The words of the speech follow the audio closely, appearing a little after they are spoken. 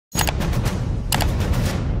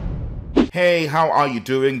Hey, how are you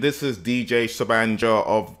doing? This is DJ Sobanjo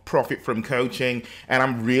of Profit from Coaching, and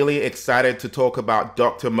I'm really excited to talk about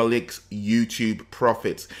Dr. Malik's YouTube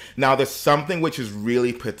profits. Now, there's something which is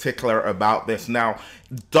really particular about this. Now,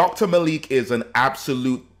 Dr. Malik is an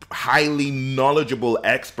absolute highly knowledgeable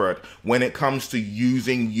expert when it comes to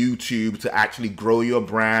using YouTube to actually grow your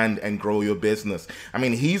brand and grow your business. I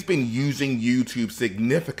mean, he's been using YouTube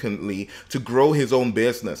significantly to grow his own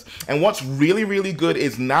business. And what's really, really good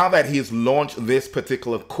is now that he's launched this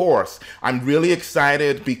particular course, I'm really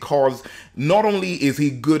excited because not only is he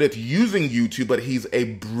good at using YouTube, but he's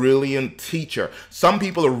a brilliant teacher. Some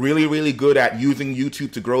people are really, really good at using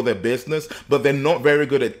YouTube to grow their business, but they're not very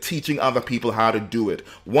good at teaching other people how to do it.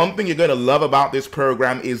 One thing you're going to love about this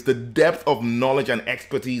program is the depth of knowledge and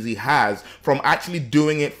expertise he has from actually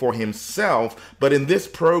doing it for himself. But in this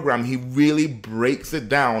program, he really breaks it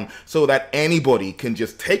down so that anybody can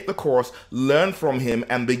just take the course, learn from him,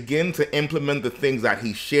 and begin to implement the things that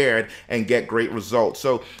he shared and get great results.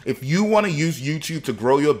 So if you want to use YouTube to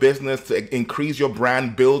grow your business, to increase your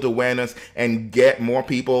brand, build awareness, and get more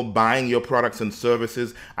people buying your products and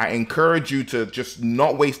services, I encourage you to just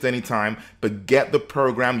not waste any time, but get the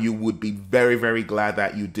program. You would be very, very glad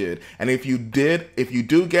that you did. And if you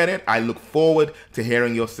do get it, I look forward to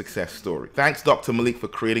hearing your success story. Thanks, Dr. Malik, for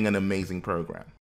creating an amazing program.